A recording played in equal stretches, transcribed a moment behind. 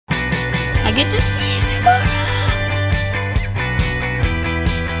I get to see you tomorrow.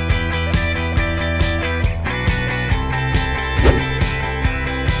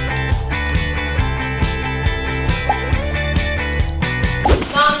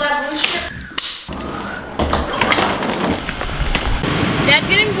 Dad's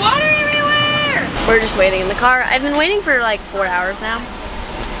getting water everywhere! We're just waiting in the car. I've been waiting for like 4 hours now.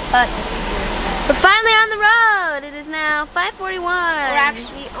 But we're finally on the road. It is now 5:41. We're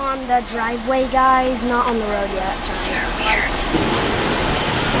actually on the driveway, guys, not on the road yet. So You're weird.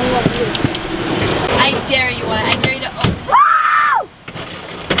 I dare you, I dare you to open. Woo!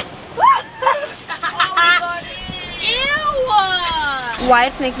 Ew!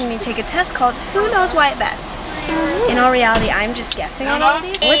 Wyatt's making me take a test called Who Knows Wyatt Best? In all reality, I'm just guessing on all of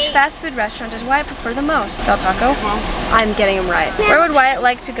these. Which fast food restaurant does Wyatt prefer the most? Del Taco? I'm getting him right. Where would Wyatt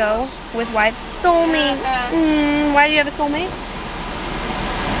like to go with Wyatt's soulmate? Why do you have a soulmate?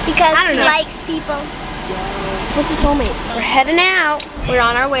 Because he know. likes people. What's a soulmate? We're heading out. We're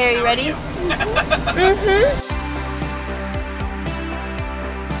on our way. Are you ready?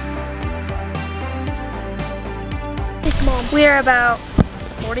 We are about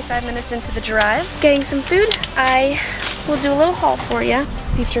 45 minutes into the drive, getting some food. I will do a little haul for you.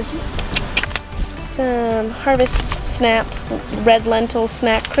 Beef jerky, some Harvest Snaps, red lentil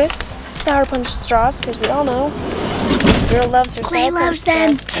snack crisps, Sour Punch straws, because we all know girl loves her Clay Sour Punch loves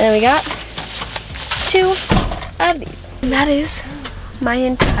them. straws. And we got 2 of these. And that is my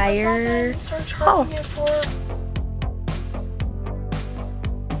entire haul.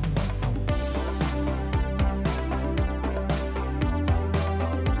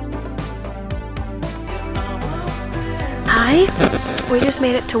 Hi. We just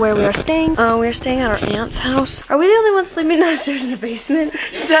made it to where we are staying. We are staying at our aunt's house. Are we the only ones sleeping downstairs in the basement?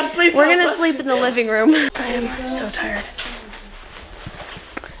 Dad, please. We're gonna sleep in the living room. I am so tired.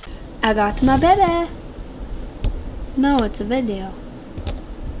 I got my baby. No, it's a video.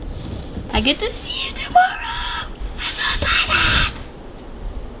 I get to see you tomorrow. I'm so excited.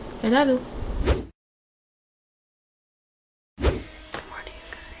 I love you. Good morning,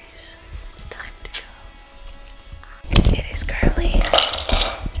 you guys. It's time to go. It is currently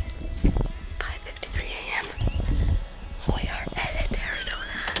 5:53 a.m. We are headed to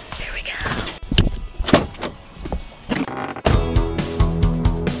Arizona. Here we go.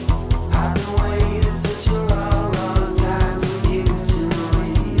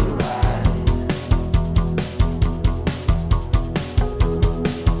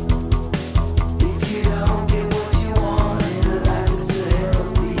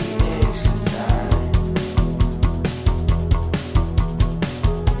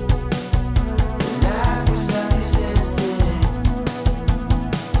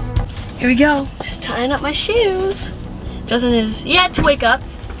 Here we go. Just tying up my shoes. Justin is yet to wake up.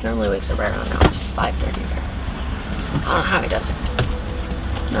 He normally wakes up right around now. It's 5:30. I don't know how he does it.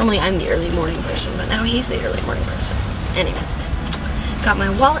 Normally I'm the early morning person, but now he's the early morning person. Anyways, got my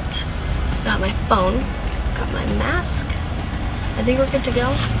wallet, got my phone, got my mask. I think we're good to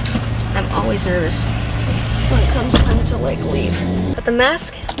go. I'm always nervous when it comes time to like leave. Got the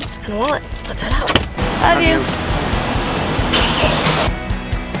mask and wallet. Let's head out. Love you.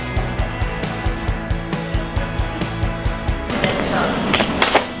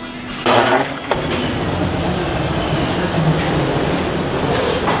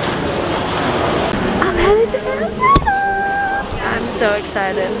 I'm so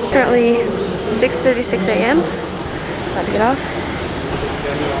excited. Currently 6:36 a.m. About to get off.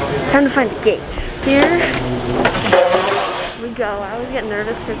 Time to find the gate. Here we go. I always get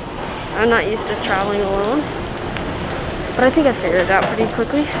nervous because I'm not used to traveling alone. But I think I figured it out pretty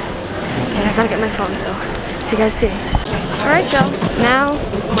quickly. Okay, I gotta get my phone, so see you guys soon. Alright, y'all. Now,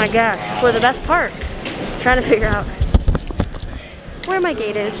 oh my gosh, for the best part, trying to figure out where my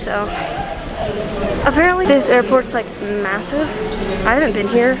gate is, so apparently this airport's like massive. I haven't been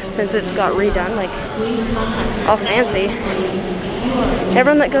here since it got redone, like all fancy.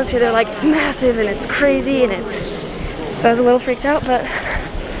 Everyone that goes here, they're like, it's massive and it's crazy and it's, so I was a little freaked out, but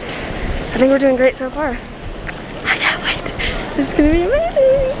I think we're doing great so far. I can't wait. This is gonna be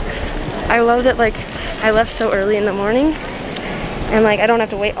amazing. I love that like I left so early in the morning and like I don't have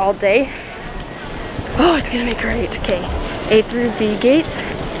to wait all day. Oh, it's gonna be great. Okay, A through B gates.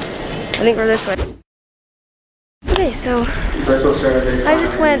 I think we're this way. Okay, so I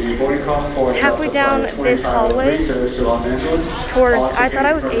just went halfway down this hallway towards, I thought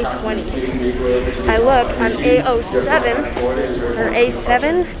I was A20. I look, I'm A07 or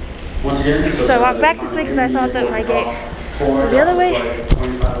A7. So I walked back this way because I thought that my gate was the other way.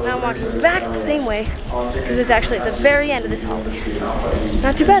 Now I'm walking back the same way because it's actually at the very end of this hallway.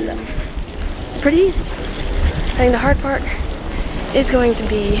 Not too bad though. pretty easy. I think the hard part is going to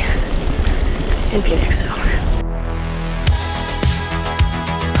be in Phoenix, so.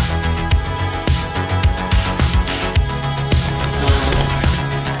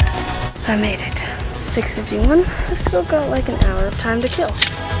 I made it. 6:51. I've still got like an hour of time to kill.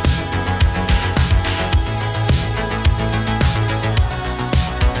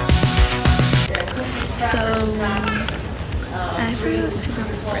 So I forgot to go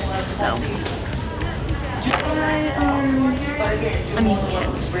to breakfast, so I'm eating it.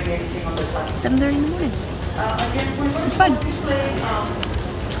 7:30 in the morning. It's fine.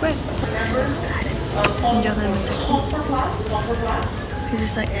 It's great. I'm so excited. And Jonathan had been texting. He's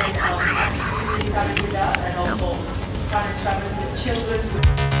just like, I'm so excited.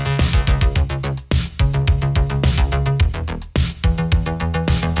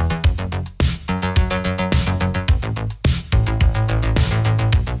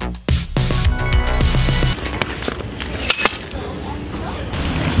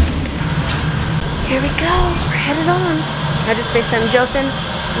 Here we go, we're headed on. I just FaceTimed Jothan.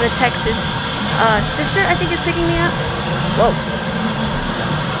 I'm gonna text his sister, I think, is picking me up. Whoa. So,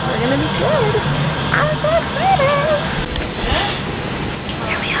 we're gonna be good. I'm so excited.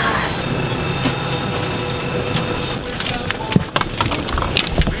 Here we are.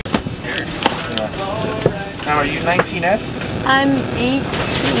 Now, are you 19F? I'm 18.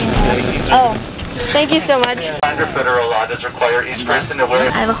 Oh, thank you so much. Under federal law does require each person to wear.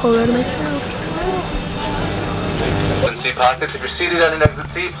 I have a whole load of myself. Seat pockets. If you're seated on an exit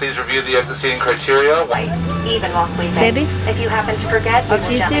seat, please review the exit seating criteria. Even while sleeping. Baby, if you happen to forget, I'll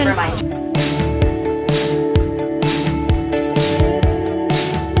see you soon. Remind you.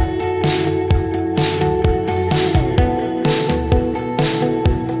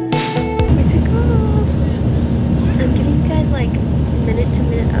 We took off. I'm giving you guys like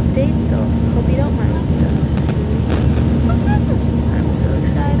minute-to-minute updates, so hope you don't mind. I'm so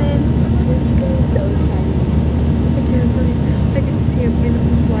excited. This is gonna be so exciting. I can't believe I can see him in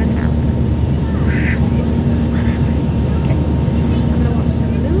 1 hour. 1 hour. Okay. I'm gonna watch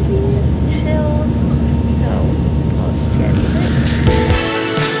some movies, chill. So, I'll see you guys in a bit.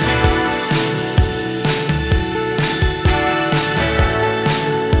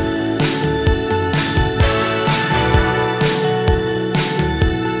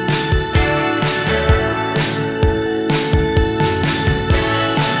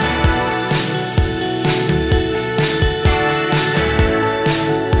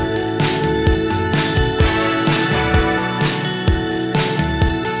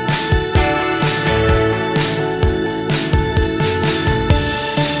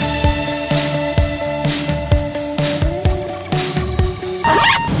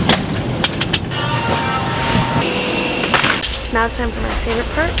 Now it's time for my favorite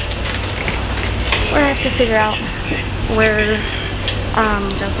part, where I have to figure out where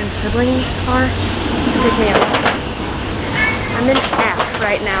Jonathan's siblings are to pick me up. I'm in F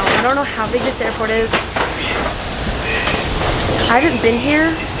right now. I don't know how big this airport is. I haven't been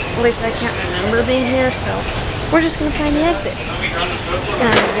here, at least I can't remember being here, so we're just gonna find the exit and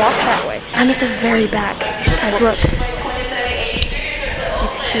I'm gonna walk that way. I'm at the very back. Guys, look.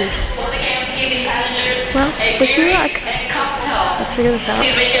 It's huge. Well, wish me luck. Let's figure this out.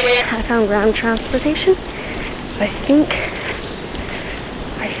 I found ground transportation, so I think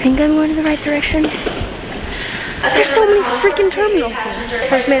I'm going in the right direction. There's so many freaking terminals here. I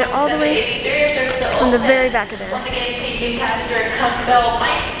just made it all the way from the very back of there.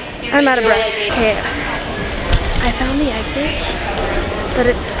 I'm out of breath. Okay, I found the exit, but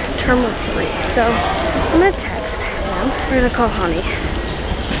it's Terminal 3, so I'm gonna text them. We're gonna call Honey.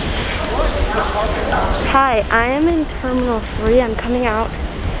 Hi, I am in Terminal 3. I'm coming out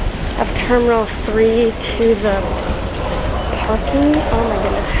of Terminal 3 to the parking. Oh my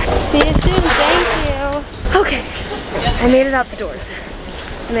goodness. See you soon, thank you. Okay, I made it out the doors.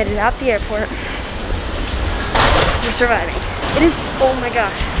 I made it out the airport. We're surviving. It is, oh my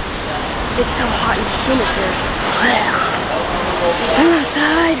gosh. It's so hot and humid here. I'm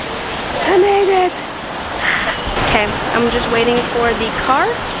outside. I made it. Okay, I'm just waiting for the car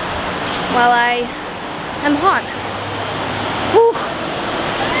while I am hot. Whew.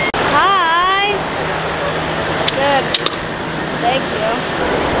 Hi. Good. Thank you.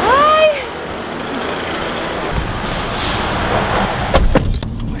 Hi.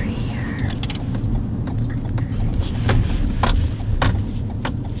 We're here.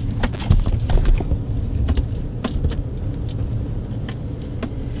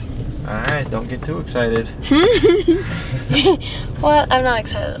 Alright, don't get too excited. What? I'm not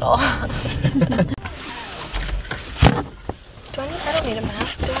excited at all. I don't need a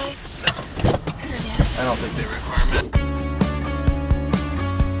mask, do I? I don't think they require